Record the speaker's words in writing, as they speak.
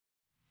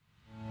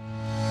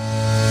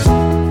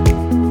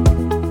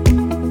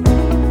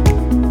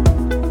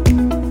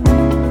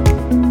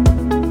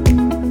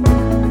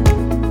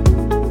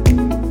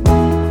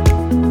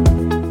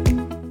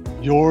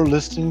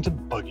listening to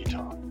Buggy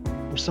Talk,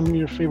 where some of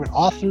your favorite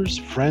authors,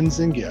 friends,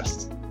 and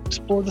guests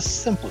explore the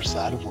simpler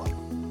side of life.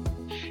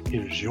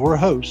 Here's your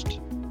host,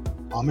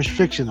 Amish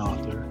fiction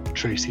author,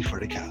 Tracy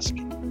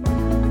Fredikowski.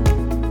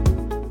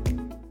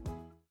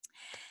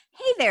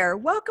 Hey there,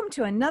 welcome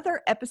to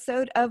another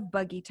episode of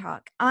Buggy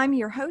Talk. I'm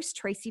your host,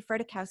 Tracy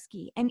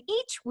Fredikowski, and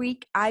each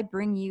week I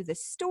bring you the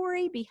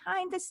story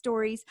behind the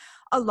stories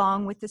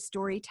along with the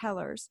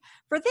storytellers.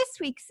 For this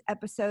week's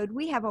episode,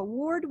 we have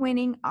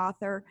award-winning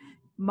author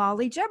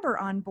Molly Jebber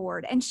on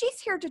board, and she's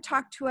here to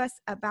talk to us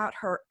about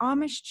her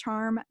Amish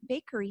Charm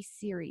Bakery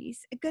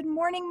series. Good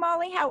morning,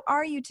 Molly. How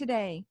are you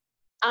today?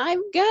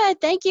 I'm good.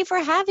 Thank you for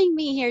having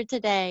me here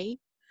today.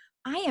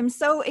 I am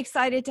so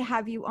excited to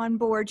have you on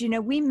board. You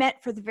know, we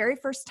met for the very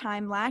first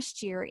time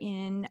last year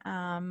in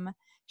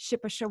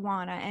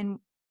Shipashawana, and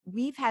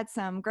we've had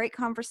some great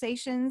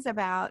conversations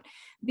about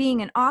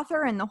being an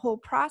author and the whole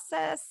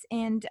process.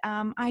 And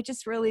I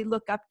just really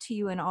look up to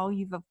you and all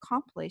you've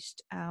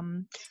accomplished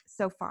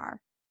so far.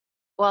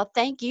 Well,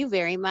 thank you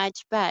very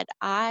much. But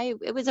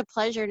it was a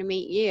pleasure to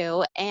meet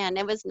you, and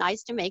it was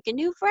nice to make a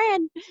new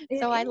friend.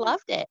 So I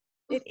loved it.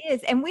 It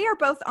is. And we are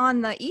both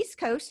on the East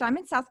Coast. I'm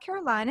in South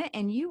Carolina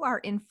and you are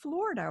in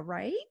Florida,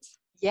 right?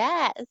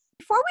 Yes.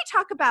 Before we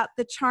talk about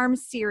the Charm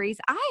series,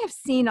 I have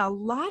seen a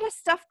lot of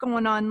stuff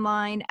going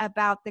online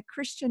about the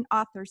Christian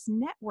Authors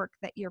Network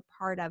that you're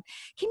part of.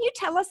 Can you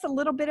tell us a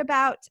little bit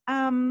about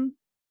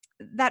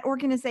that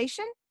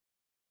organization?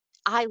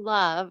 I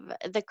love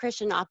the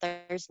Christian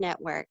Authors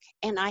Network,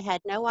 and I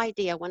had no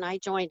idea when I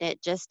joined it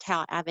just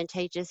how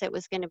advantageous it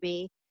was going to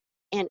be.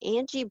 And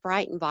Angie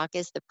Breitenbach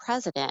is the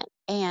president,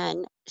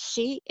 and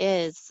she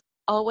is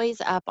always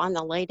up on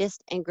the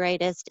latest and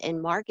greatest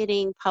in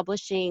marketing,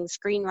 publishing,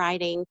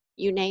 screenwriting,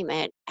 you name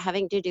it,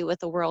 having to do with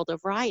the world of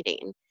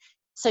writing.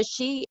 So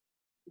she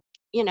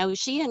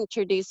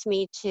introduced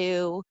me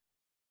to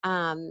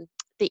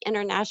the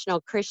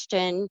International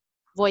Christian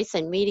Voice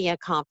and Media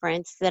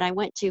Conference that I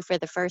went to for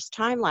the first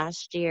time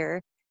last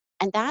year.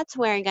 And that's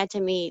where I got to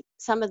meet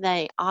some of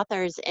the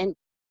authors in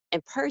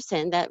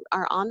person that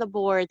are on the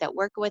board that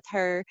work with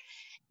her.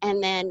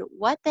 And then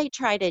what they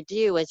try to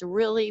do is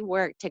really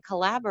work to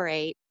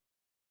collaborate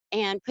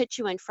and put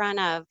you in front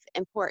of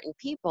important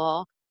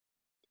people,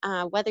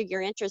 whether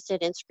you're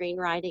interested in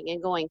screenwriting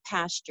and going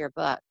past your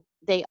book.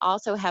 They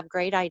also have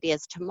great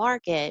ideas to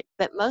market,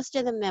 but most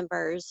of the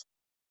members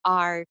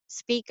are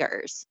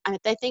speakers. I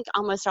think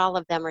almost all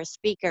of them are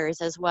speakers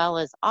as well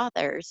as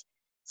authors.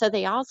 So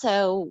they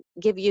also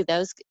give you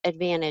those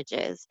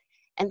advantages.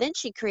 And then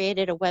she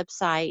created a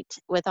website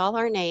with all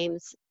our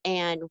names,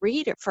 and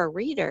for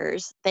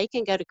readers, they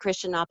can go to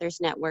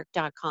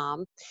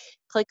christianauthorsnetwork.com,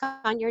 click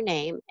on your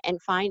name, and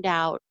find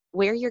out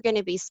where you're going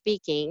to be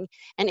speaking.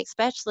 And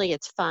especially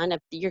it's fun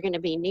if you're going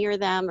to be near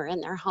them or in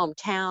their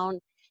hometown,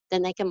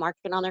 then they can mark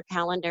it on their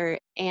calendar.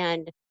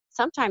 And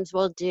sometimes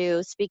we'll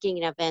do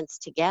speaking events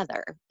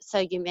together. So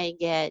you may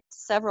get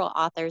several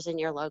authors in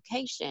your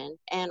location,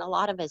 and a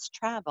lot of us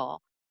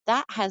travel.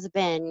 That has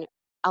been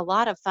a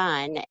lot of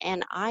fun,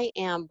 and I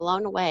am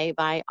blown away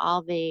by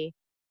all the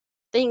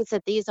things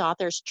that these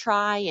authors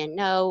try and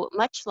know,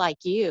 much like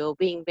you,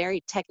 being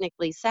very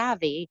technically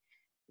savvy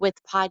with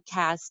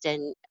podcast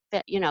and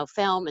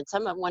film, and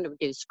some of them want to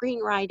do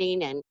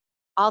screenwriting and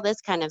all this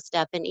kind of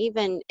stuff. And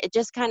even it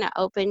just kind of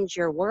opens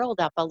your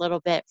world up a little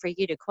bit for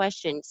you to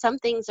question. Some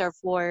things are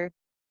for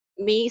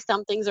me,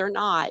 some things are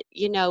not,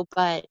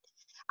 but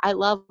I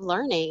love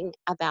learning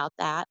about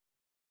that,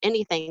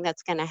 anything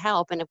that's going to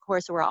help. And of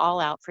course, we're all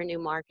out for new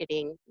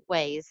marketing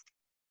ways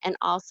and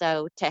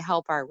also to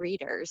help our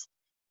readers.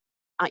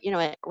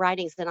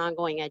 Writing's an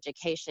ongoing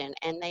education,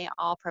 and they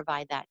all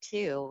provide that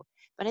too.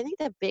 But I think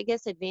the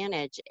biggest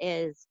advantage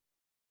is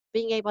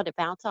being able to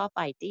bounce off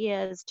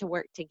ideas, to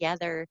work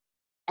together,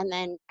 and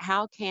then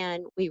how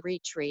can we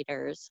reach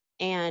readers,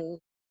 and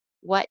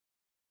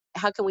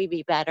how can we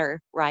be better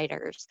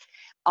writers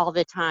all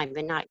the time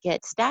and not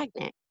get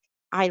stagnant.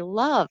 I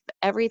love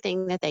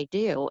everything that they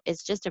do.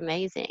 It's just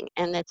amazing,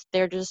 and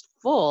they're just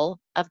full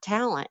of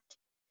talent.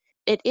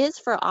 It is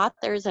for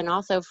authors and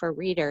also for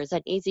readers,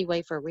 an easy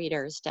way for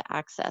readers to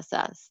access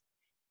us.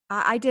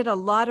 I did a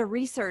lot of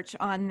research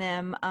on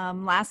them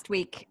last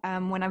week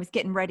when I was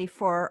getting ready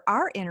for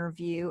our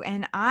interview,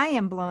 and I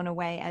am blown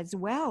away as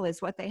well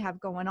as what they have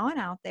going on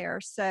out there.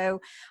 So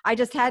I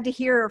just had to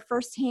hear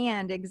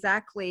firsthand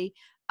exactly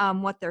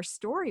what their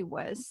story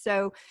was.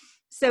 So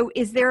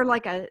is there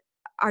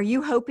are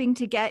you hoping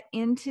to get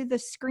into the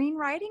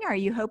screenwriting? Are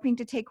you hoping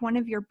to take one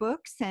of your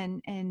books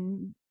and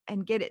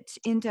get it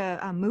into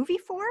a movie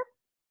form?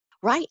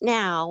 Right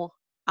now,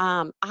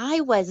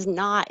 I was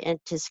not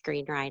into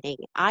screenwriting.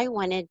 I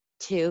wanted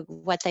to,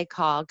 what they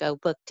call, go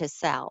book to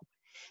sell.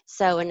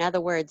 So in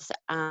other words,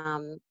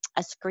 a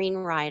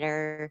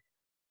screenwriter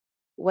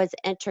was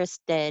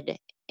interested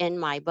in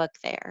my book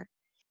there.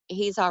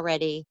 He's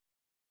already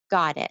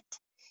got it.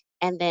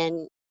 And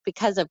then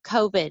because of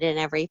COVID and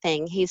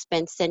everything, he's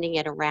been sending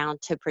it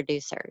around to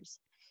producers.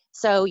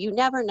 So you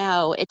never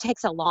know. It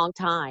takes a long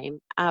time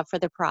for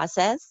the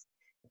process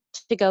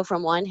to go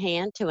from one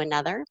hand to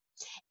another.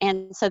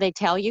 And so they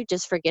tell you,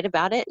 just forget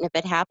about it. And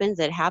if it happens,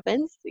 it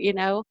happens, you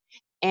know?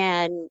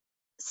 And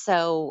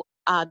so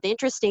the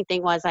interesting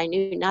thing was I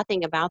knew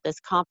nothing about this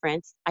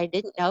conference. I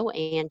didn't know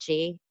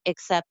Angie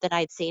except that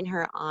I'd seen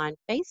her on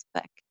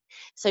Facebook.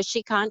 So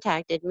she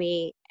contacted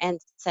me and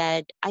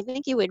said, I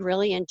think you would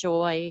really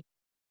enjoy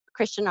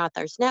Christian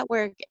Authors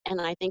Network,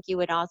 and I think you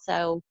would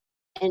also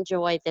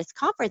enjoy this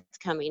conference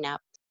coming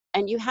up.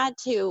 And you had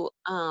to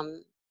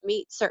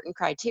meet certain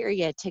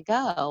criteria to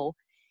go.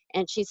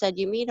 And she said,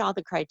 you meet all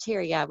the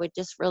criteria. I would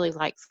just really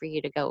like for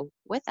you to go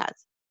with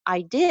us.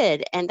 I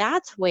did. And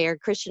that's where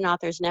Christian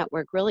Authors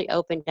Network really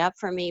opened up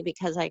for me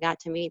because I got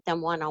to meet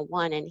them one on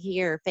one and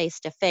hear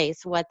face to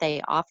face what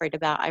they offered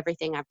about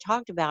everything I've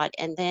talked about.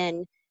 And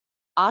then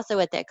also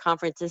at that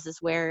conference, this is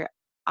where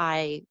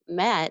I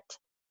met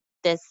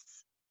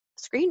this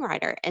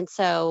screenwriter. And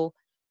so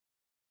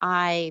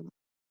I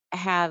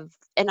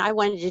and I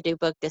wanted to do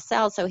book to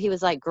sell. So he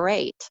was like,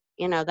 great,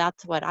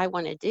 that's what I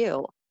want to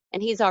do.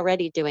 And he's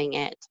already doing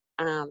it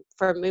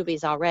for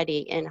movies already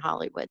in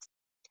Hollywood.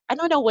 I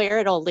don't know where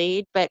it'll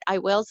lead, but I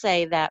will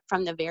say that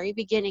from the very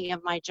beginning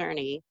of my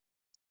journey,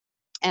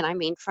 and I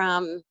mean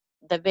from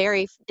the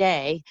very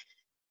day,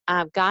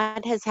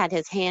 God has had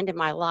his hand in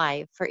my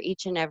life for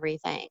each and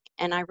everything.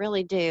 And I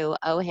really do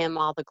owe him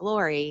all the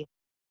glory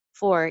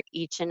for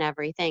each and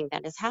everything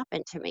that has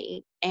happened to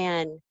me.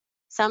 And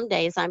some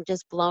days I'm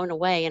just blown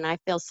away and I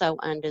feel so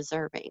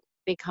undeserving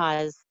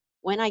because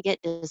when I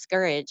get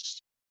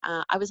discouraged,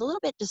 I was a little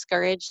bit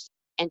discouraged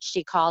and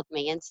she called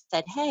me and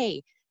said,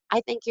 hey,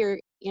 I think you're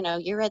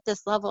at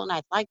this level and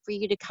I'd like for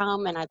you to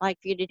come and I'd like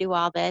for you to do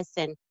all this.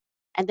 And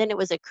then it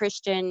was a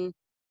Christian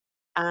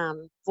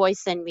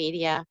voice and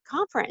media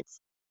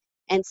conference.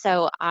 And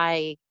so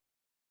I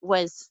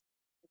was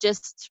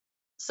just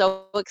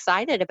so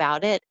excited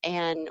about it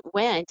and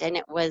went, and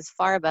it was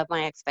far above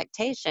my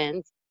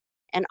expectations.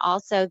 And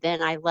also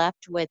then I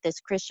left with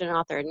this Christian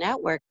Author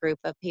Network group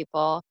of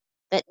people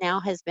that now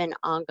has been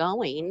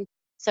ongoing.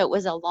 So it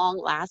was a long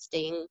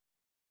lasting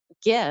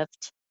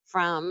gift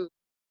from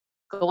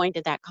going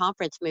to that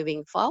conference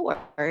moving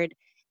forward.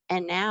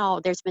 And now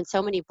there's been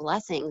so many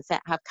blessings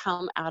that have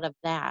come out of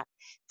that.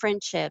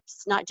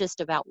 Friendships, not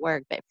just about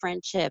work, but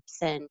friendships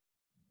and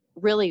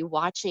really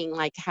watching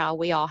like how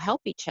we all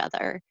help each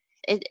other.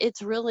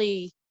 It's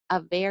really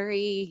a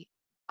very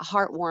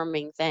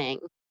heartwarming thing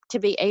to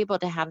be able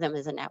to have them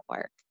as a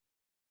network.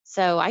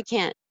 So I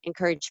can't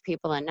encourage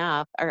people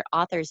enough or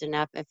authors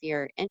enough if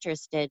you're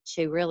interested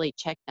to really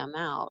check them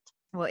out.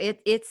 Well,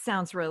 it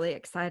sounds really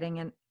exciting,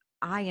 and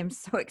I am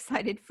so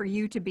excited for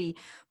you to be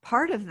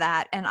part of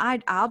that. And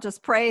I'll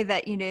just pray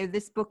that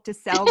this book to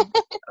sell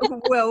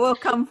will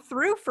come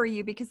through for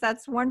you because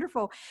that's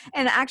wonderful.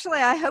 And actually,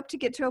 I hope to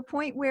get to a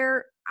point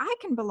where I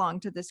can belong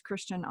to this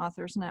Christian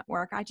Authors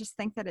Network. I just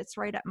think that it's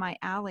right up my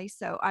alley.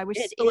 So I was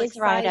It so is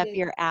right up excited.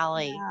 your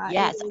alley. Yeah, it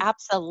Yes, is.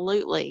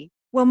 absolutely.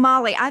 Well,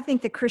 Molly, I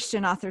think the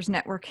Christian Authors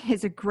Network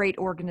is a great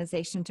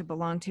organization to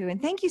belong to.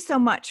 And thank you so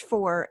much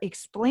for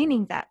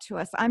explaining that to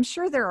us. I'm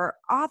sure there are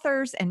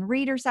authors and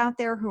readers out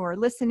there who are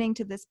listening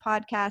to this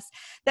podcast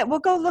that will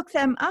go look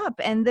them up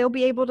and they'll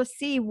be able to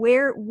see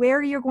where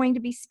you're going to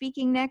be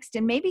speaking next.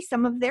 And maybe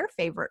some of their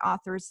favorite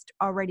authors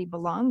already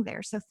belong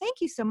there. So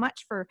thank you so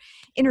much for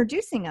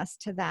introducing us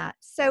to that.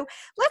 So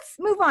let's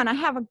move on. I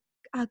have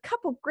a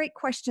couple great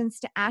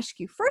questions to ask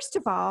you. First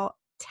of all,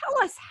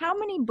 tell us how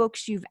many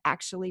books you've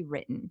actually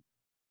written.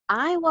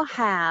 I will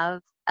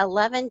have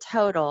 11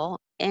 total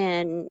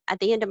at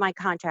the end of my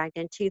contract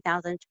in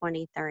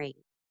 2023.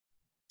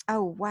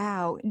 Oh,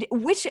 wow.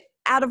 Which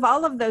out of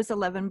all of those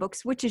 11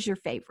 books, which is your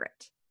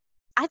favorite?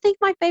 I think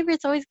my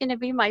favorite's always going to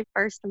be my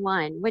first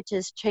one, which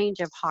is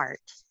Change of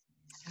Heart.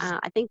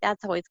 I think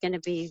that's always going to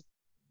be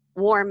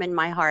warm in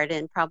my heart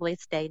and probably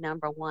stay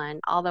number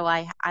one. Although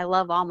I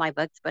love all my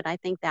books, but I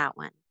think that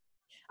one.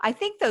 I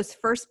think those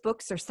first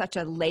books are such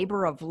a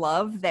labor of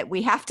love that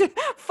we have to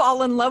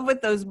fall in love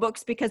with those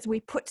books because we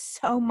put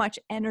so much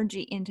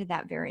energy into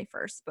that very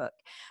first book.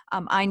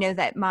 I know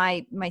that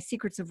my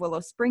Secrets of Willow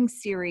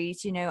Springs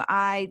series,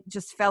 I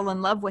just fell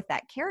in love with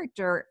that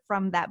character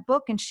from that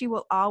book, and she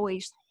will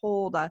always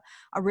hold a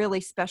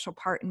really special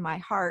part in my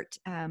heart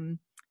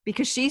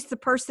because she's the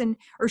person,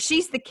 or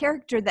she's the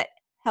character that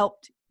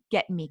helped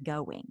get me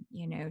going,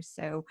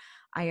 so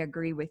I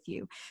agree with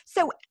you.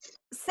 So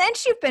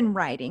since you've been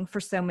writing for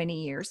so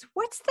many years,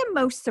 what's the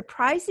most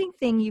surprising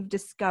thing you've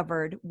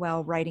discovered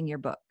while writing your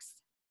books?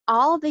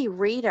 All the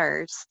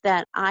readers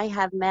that I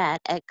have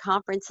met at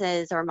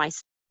conferences or my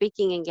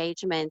speaking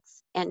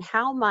engagements and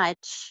how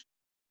much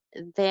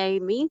they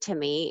mean to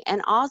me,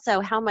 and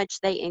also how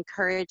much they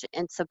encourage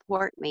and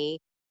support me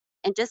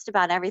in just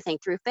about everything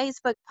through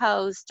Facebook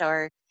posts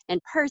or in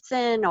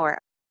person or,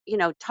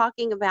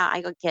 talking about,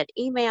 I go get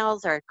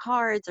emails or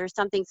cards or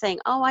something saying,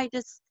 oh, I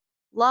just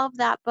love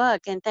that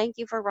book and thank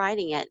you for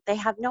writing it. They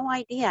have no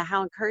idea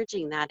how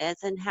encouraging that is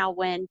and how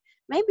when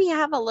maybe you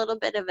have a little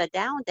bit of a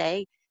down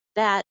day,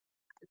 that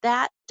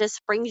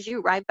just brings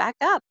you right back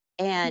up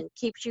and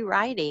keeps you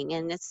writing.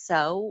 And it's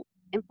so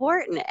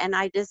important. And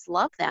I just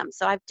love them.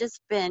 So I've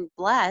just been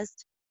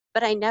blessed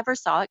but I never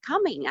saw it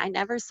coming. I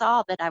never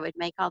saw that I would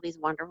make all these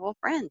wonderful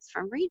friends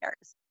from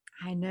readers.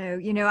 I know.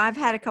 I've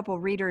had a couple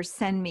readers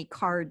send me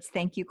cards,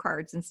 thank you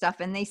cards and stuff,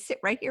 and they sit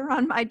right here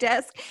on my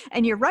desk.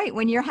 And you're right.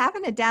 When you're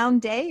having a down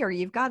day or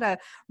you've got a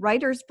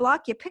writer's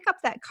block, you pick up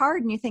that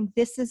card and you think,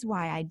 this is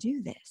why I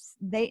do this.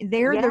 They're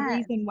the Yes.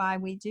 reason why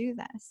we do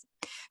this.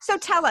 So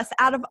tell us,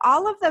 out of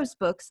all of those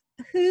books,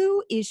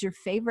 who is your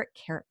favorite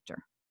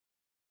character?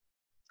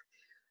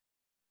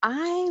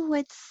 I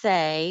would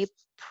say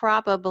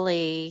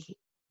probably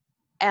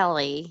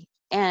Ellie,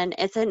 and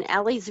it's in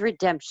Ellie's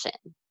redemption.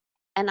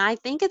 And I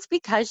think it's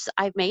because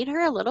I made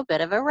her a little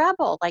bit of a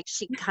rebel. Like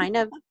she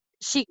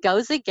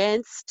goes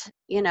against,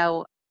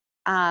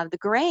 the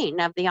grain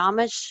of the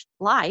Amish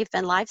life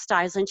and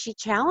lifestyles, and she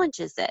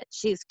challenges it.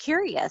 She's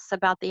curious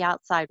about the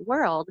outside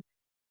world,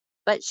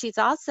 but she's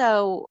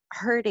also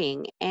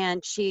hurting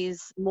and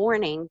she's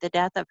mourning the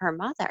death of her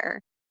mother.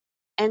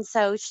 And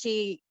so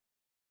she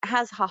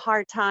has a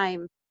hard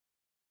time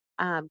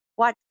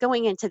what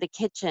going into the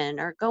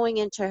kitchen or going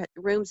into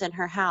rooms in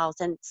her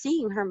house and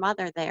seeing her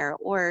mother there,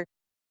 or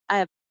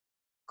a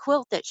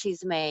quilt that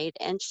she's made,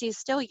 and she's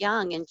still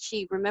young and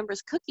she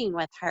remembers cooking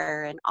with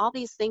her and all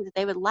these things that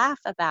they would laugh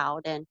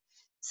about. And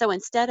so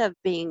instead of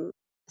being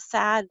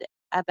sad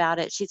about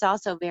it, she's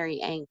also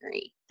very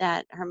angry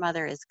that her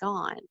mother is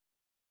gone,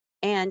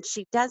 and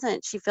she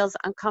feels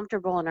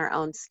uncomfortable in her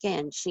own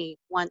skin. She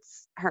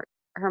wants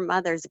her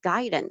mother's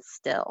guidance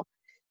still.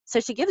 So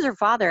she gives her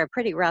father a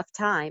pretty rough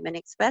time, and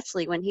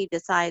especially when he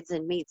decides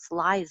and meets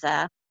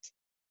Liza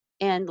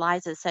in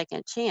Liza's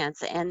Second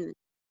Chance and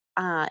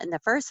in the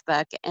first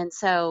book. And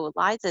so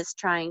Liza's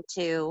trying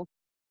to,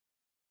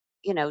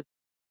 you know,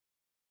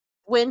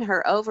 win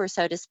her over,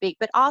 so to speak,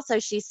 but also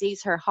she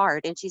sees her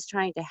heart and she's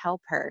trying to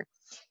help her.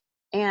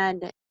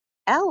 And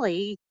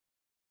Ellie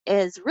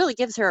is really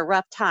gives her a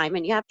rough time,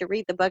 and you have to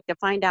read the book to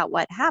find out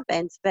what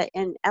happens. But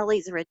in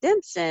Ellie's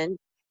redemption,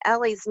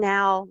 Ellie's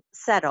now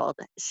settled.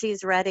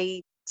 She's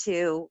ready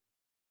to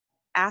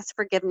ask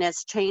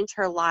forgiveness, change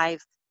her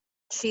life.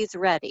 She's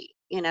ready.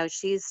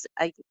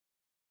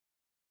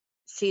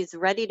 She's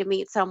ready to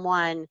meet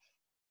someone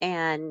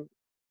and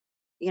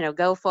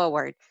go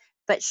forward.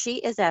 But she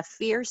is a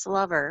fierce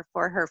lover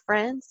for her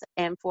friends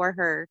and for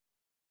her,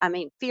 I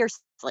mean,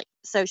 fiercely.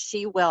 So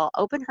she will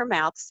open her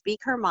mouth, speak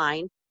her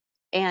mind,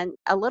 and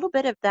a little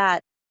bit of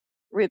that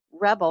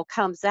rebel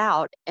comes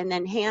out, and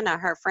then Hannah,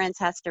 her friends,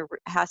 has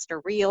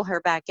to reel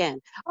her back in.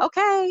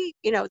 Okay,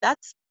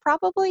 that's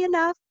probably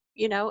enough,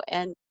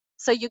 and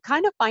so you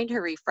kind of find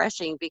her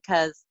refreshing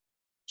because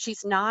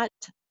she's not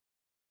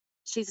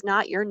she's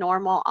not your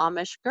normal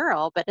Amish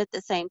girl, but at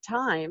the same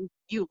time,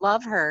 you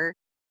love her,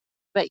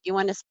 but you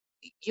want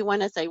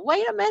to say,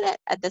 wait a minute,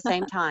 at the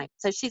same time.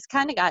 So she's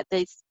kind of got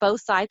these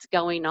both sides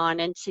going on,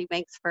 and she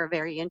makes for a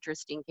very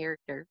interesting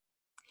character.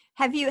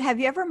 Have you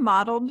ever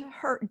modeled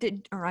her?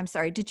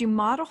 Did you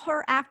model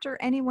her after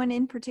anyone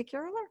in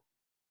particular?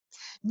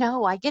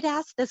 No, I get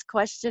asked this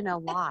question a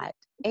lot,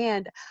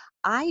 and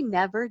I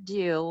never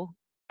do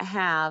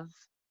have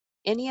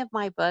any of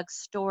my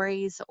books,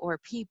 stories, or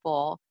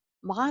people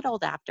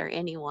modeled after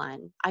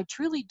anyone. I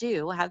truly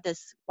do have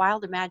this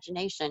wild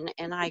imagination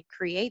and I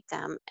create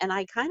them. And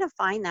I kind of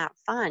find that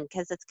fun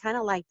because it's kind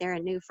of like they're a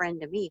new friend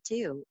to me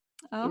too,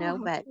 Oh, how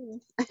but cool.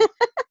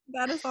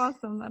 That is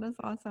awesome. That is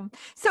awesome.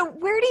 So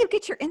where do you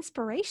get your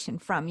inspiration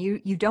from? You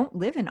don't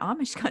live in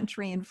Amish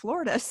country in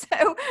Florida.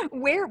 So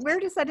where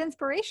does that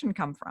inspiration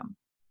come from?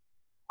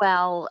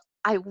 well,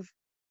 I've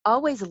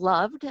always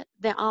loved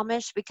the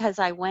Amish because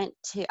I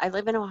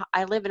live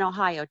in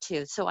Ohio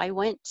too. So I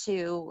went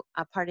to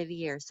a part of the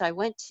year. So I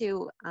went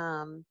to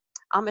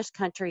Amish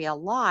country a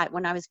lot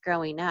when I was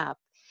growing up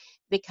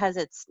because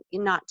it's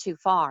not too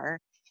far.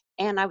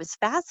 And I was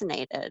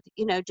fascinated,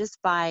 just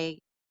by,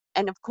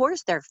 and of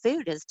course their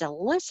food is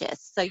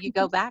delicious. So you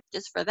go back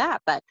just for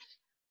that.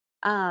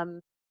 Um,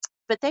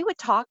 but they would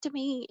talk to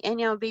me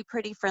and be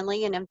pretty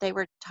friendly, and if they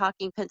were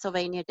talking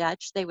Pennsylvania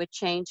Dutch, they would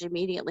change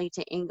immediately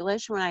to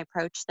English when I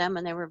approached them,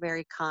 and they were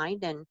very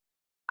kind, and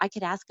I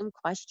could ask them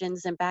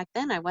questions. And back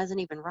then I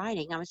wasn't even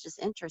writing, I was just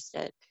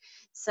interested.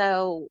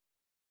 So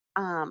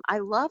I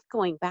love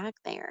going back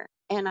there,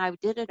 and I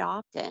did it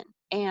often,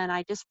 and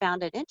I just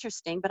found it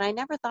interesting. But I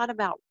never thought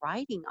about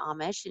writing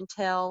Amish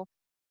until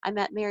I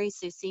met Mary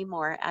Sue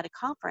Seymour at a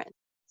conference,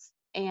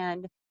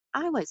 and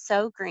I was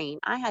so green.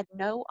 I had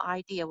no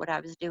idea what I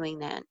was doing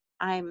then.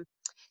 And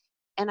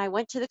I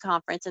went to the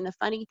conference, and the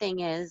funny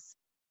thing is,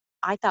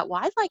 I thought, well,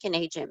 I'd like an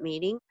agent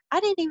meeting. I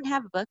didn't even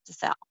have a book to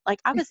sell. Like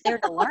I was there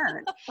to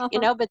learn,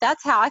 but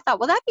that's how I thought,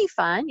 well, that'd be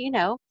fun.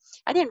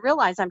 I didn't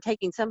realize I'm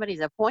taking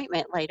somebody's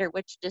appointment later,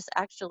 which just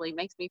actually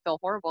makes me feel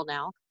horrible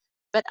now.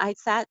 But I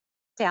sat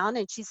down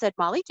and she said,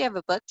 Molly, do you have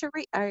a book to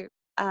read? Or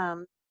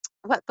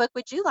what book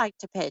would you like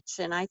to pitch?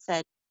 And I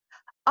said,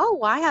 oh,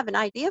 well, I have an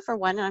idea for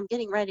one and I'm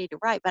getting ready to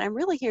write, but I'm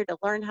really here to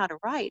learn how to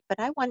write.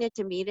 But I wanted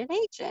to meet an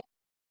agent.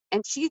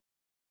 And she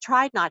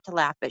tried not to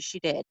laugh, but she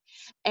did.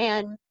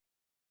 And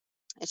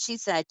she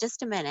said,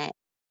 just a minute.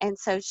 And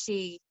so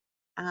she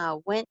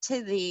went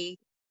to the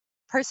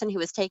person who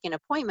was taking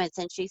appointments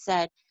and she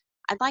said,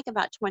 I'd like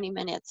about 20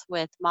 minutes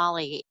with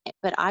Molly,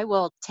 but I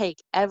will take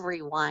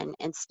everyone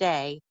and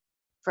stay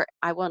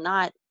I will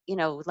not,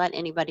 let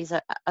anybody's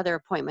other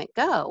appointment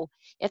go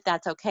if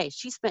that's okay.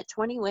 She spent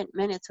 20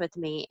 minutes with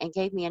me and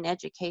gave me an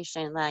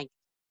education like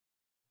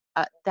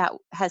that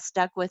has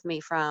stuck with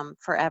me from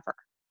forever.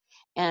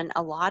 And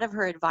a lot of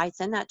her advice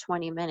in that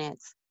 20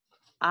 minutes,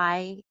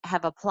 I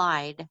have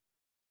applied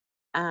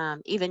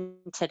even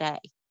today.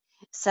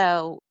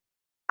 So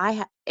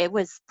it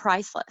was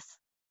priceless.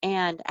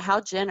 And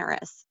how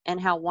generous and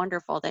how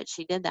wonderful that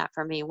she did that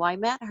for me. Well, I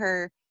met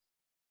her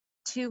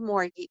two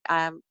more,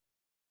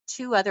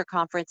 two other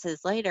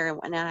conferences later,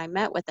 and I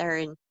met with her,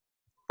 and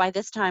by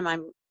this time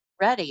I'm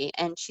ready.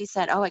 And she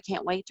said, "Oh, I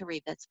can't wait to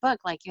read this book.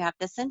 Like, you have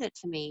to send it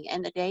to me."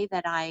 And the day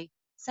that I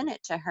sent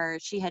it to her,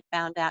 she had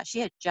found out, she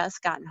had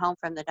just gotten home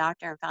from the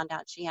doctor and found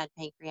out she had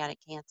pancreatic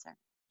cancer.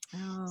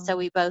 So Oh,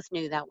 we both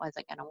knew that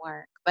wasn't going to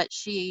work. But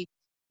she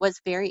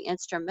was very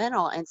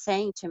instrumental in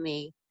saying to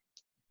me,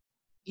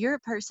 "You're a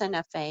person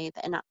of faith,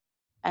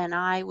 and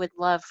I would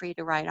love for you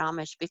to write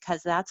Amish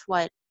because that's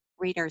what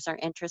readers are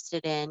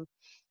interested in.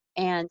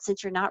 And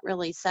since you're not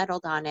really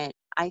settled on it,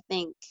 I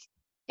think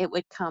it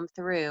would come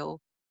through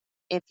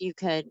if you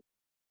could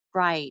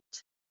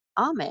write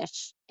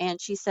Amish."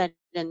 And she said,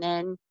 "And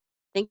then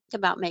think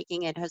about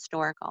making it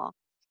historical."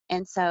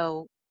 And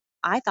so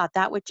I thought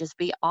that would just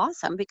be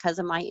awesome because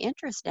of my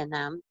interest in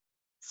them.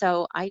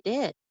 So I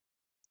did.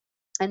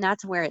 And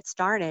that's where it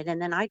started.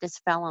 And then I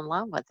just fell in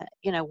love with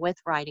it, with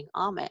writing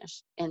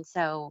Amish. And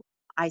so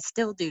I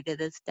still do to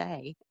this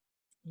day.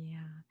 yeah.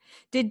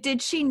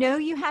 Did she know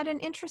you had an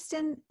interest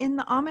in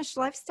the Amish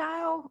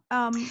lifestyle?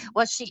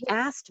 Well, she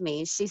asked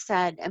me, she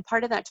said, and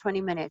part of that 20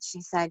 minutes,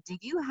 she said, do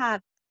you know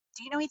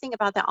anything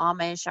about the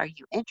Amish? Are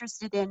you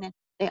interested in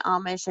the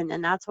Amish? And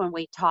then that's when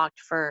we talked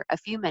for a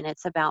few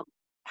minutes about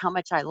how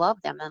much I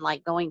love them and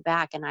like going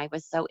back. And I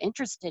was so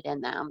interested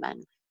in them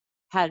and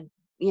had,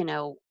 you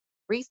know,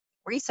 re-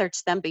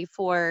 researched them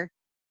before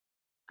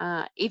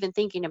even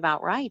thinking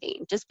about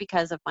writing just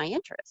because of my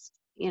interest.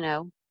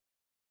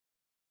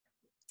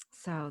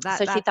 So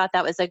So she that thought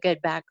that was a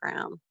good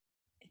background.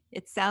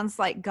 it sounds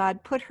like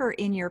God put her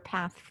in your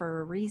path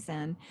for a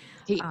reason.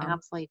 He Um,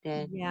 absolutely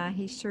did. yeah,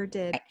 he sure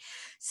did.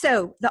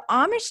 So the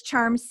Amish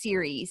Charm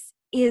series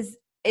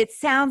it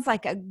sounds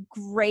like a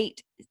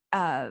great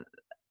uh,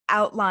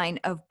 outline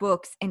of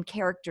books and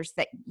characters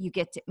that you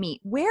get to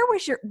meet.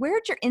 Where'd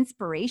your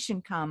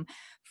inspiration come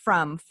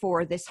from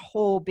for this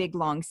whole big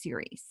long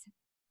series?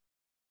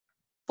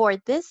 For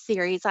this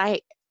series,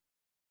 I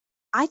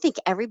think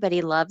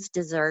everybody loves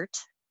dessert.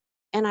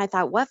 And I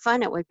thought what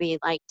fun it would be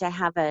like to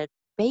have a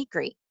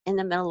bakery in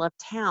the middle of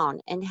town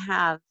and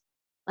have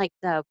like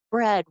the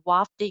bread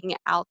wafting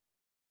out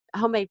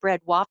homemade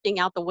bread wafting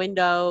out the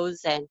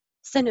windows and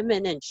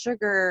cinnamon and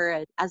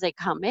sugar as they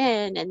come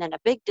in, and then a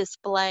big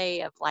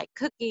display of like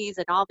cookies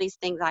and all these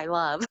things I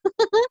love.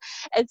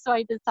 And so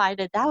I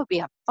decided that would be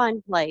a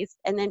fun place,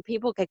 and then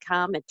people could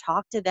come and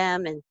talk to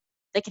them, and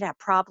they could have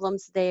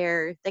problems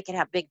there, they could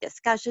have big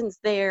discussions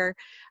there,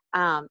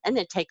 and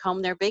then take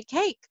home their big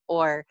cake.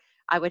 Or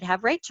I would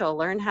have Rachel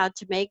learn how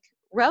to make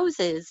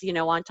roses,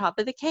 on top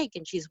of the cake,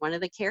 and she's one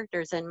of the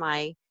characters in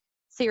my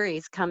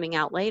series coming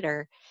out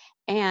later.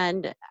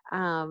 And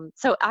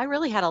so I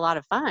really had a lot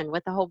of fun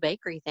with the whole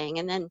bakery thing.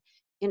 And then,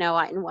 in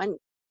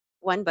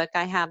one book,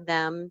 I have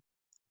them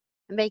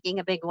making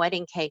a big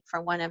wedding cake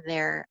for one of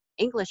their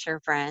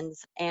Englisher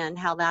friends and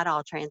how that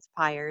all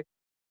transpired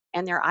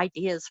and their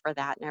ideas for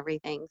that and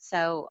everything.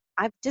 So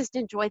I've just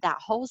enjoyed that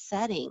whole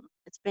setting.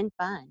 It's been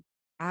fun.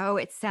 Oh,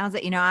 it sounds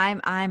like,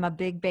 I'm a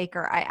big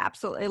baker. I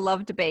absolutely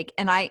love to bake,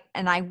 and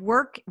I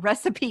work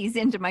recipes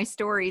into my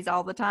stories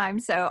all the time.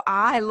 So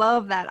I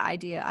love that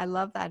idea. I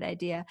love that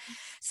idea.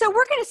 So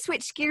we're going to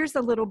switch gears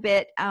a little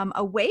bit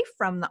away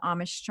from the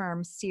Amish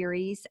Charm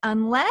series,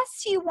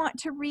 unless you want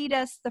to read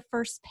us the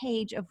first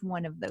page of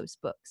one of those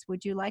books.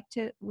 Would you like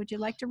to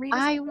read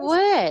us I the first?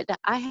 would.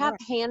 I All have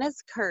right.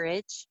 Hannah's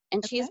Courage,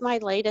 and Okay. she's my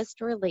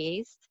latest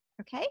release.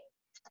 Okay.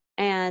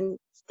 And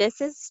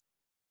this is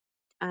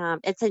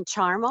it's in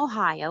Charm,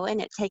 Ohio, and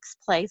it takes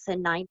place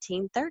in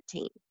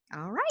 1913.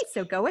 All right.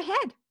 So go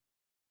ahead.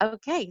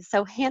 Okay,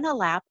 so Hannah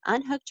Lapp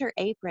unhooked her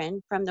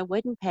apron from the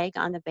wooden peg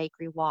on the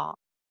bakery wall,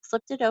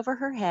 slipped it over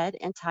her head,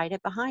 and tied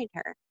it behind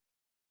her.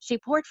 She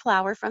poured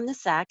flour from the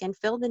sack and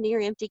filled the near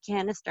empty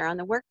canister on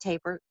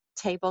the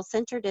table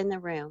centered in the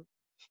room.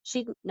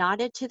 She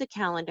nodded to the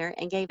calendar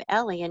and gave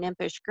Ellie an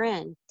impish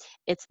grin.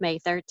 "It's May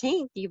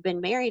 13th. You've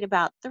been married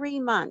about 3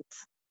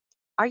 months.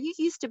 Are you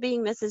used to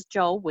being Mrs.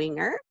 Joel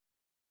Winger?"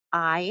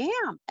 "I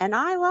am, and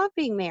I love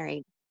being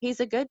married. He's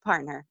a good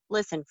partner.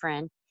 Listen,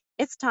 friend,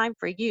 it's time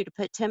for you to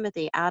put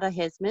Timothy out of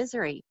his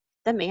misery.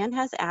 The man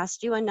has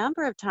asked you a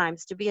number of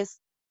times to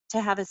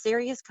have a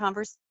serious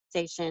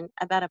conversation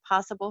about a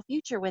possible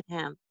future with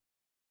him.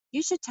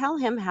 You should tell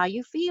him how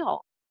you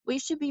feel. We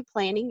should be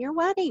planning your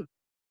wedding."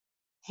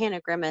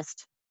 Hannah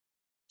grimaced.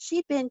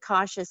 She'd been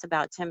cautious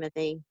about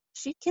Timothy.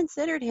 She'd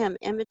considered him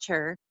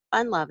immature,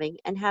 unloving,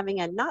 and having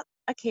a not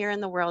a care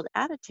in the world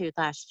attitude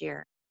last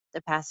year.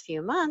 The past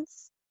few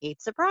months,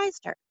 He'd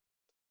surprised her.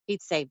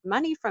 He'd saved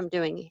money from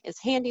doing his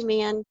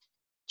handyman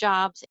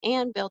jobs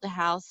and built a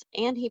house,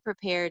 and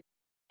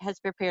has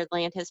prepared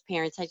land his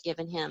parents had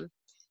given him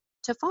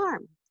to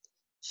farm.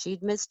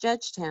 She'd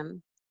misjudged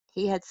him.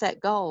 He had set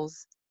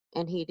goals,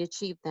 and he'd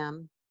achieved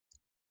them.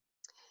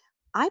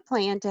 I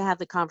plan to have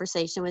the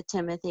conversation with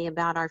Timothy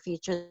about our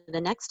future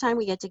the next time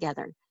we get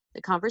together.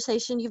 The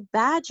conversation you've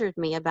badgered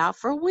me about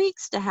for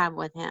weeks to have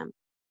with him.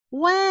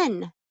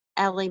 When?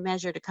 Ellie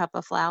measured a cup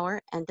of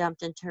flour and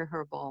dumped into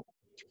her bowl.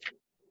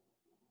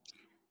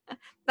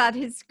 That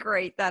is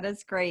great. That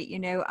is great.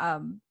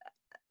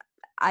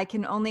 I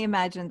can only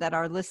imagine that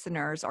our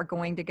listeners are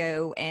going to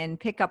go and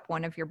pick up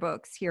one of your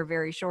books here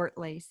very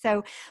shortly.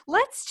 So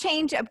let's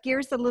change up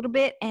gears a little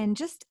bit and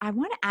I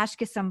want to ask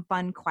you some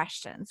fun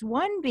questions.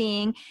 One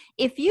being,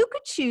 if you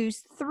could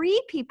choose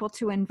 3 people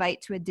to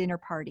invite to a dinner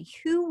party,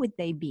 who would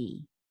they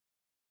be?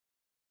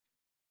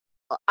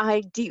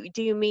 Do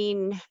you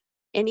mean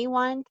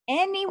anyone?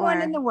 Anyone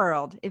in the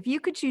world. If you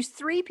could choose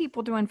 3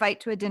 people to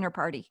invite to a dinner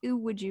party, who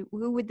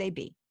would they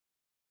be?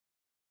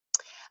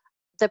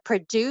 The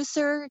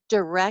producer,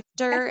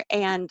 director,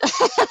 and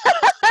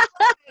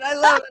I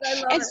love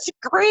it. and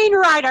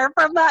screenwriter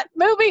from that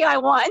movie I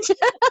want.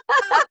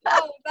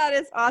 Oh, that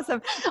is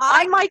awesome.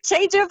 I might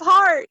change of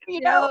heart,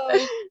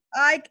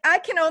 I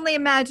can only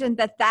imagine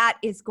that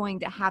is going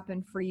to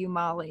happen for you,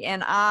 Molly,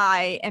 and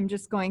I am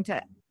just going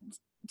to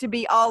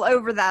be all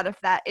over that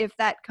if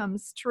that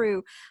comes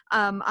true.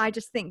 I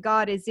just think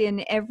God is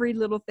in every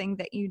little thing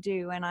that you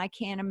do, and I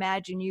can't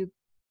imagine you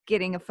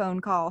getting a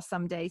phone call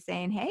someday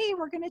saying, "Hey,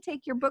 we're going to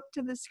take your book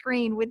to the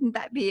screen." Wouldn't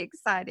that be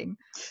exciting?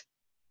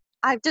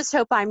 I just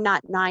hope I'm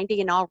not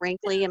 90 and all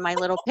wrinkly and my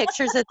little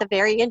pictures at the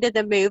very end of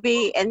the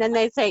movie, and then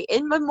they say,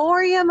 "In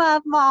memoriam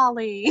of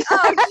Molly."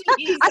 Oh,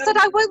 geez. I said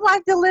I would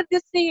like to live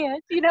to see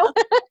it,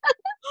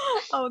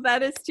 Oh,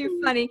 that is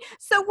too funny.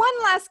 So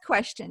one last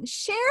question.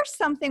 Share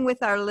something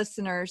with our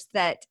listeners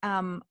that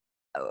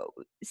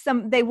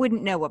they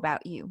wouldn't know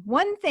about you.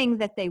 One thing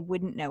that they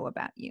wouldn't know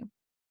about you.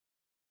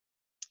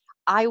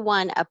 I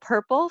won a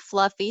purple,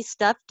 fluffy,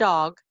 stuffed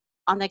dog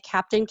on the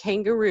Captain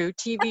Kangaroo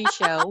TV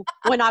show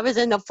when I was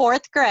in the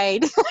 4th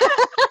grade.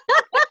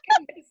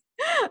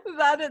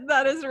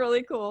 That is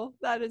really cool.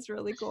 That is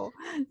really cool.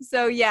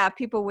 So yeah,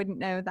 people wouldn't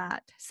know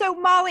that. So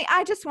Molly,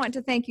 I just want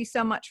to thank you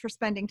so much for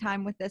spending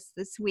time with us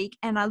this week.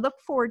 And I look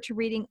forward to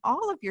reading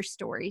all of your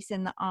stories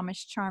in the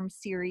Amish Charm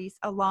series,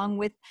 along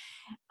with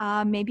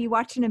maybe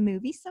watching a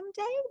movie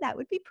someday. That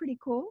would be pretty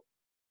cool.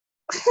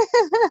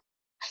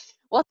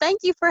 Well, thank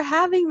you for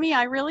having me.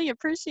 I really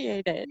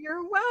appreciate it.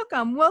 You're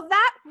welcome. Well,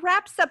 that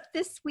wraps up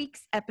this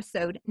week's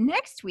episode.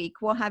 Next week,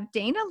 we'll have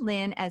Dana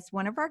Lynn as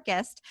one of our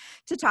guests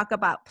to talk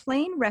about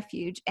Plain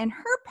Refuge and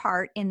her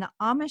part in the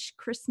Amish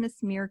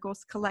Christmas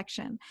Miracles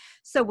collection.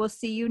 So we'll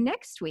see you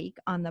next week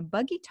on the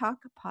Buggy Talk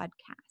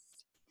podcast.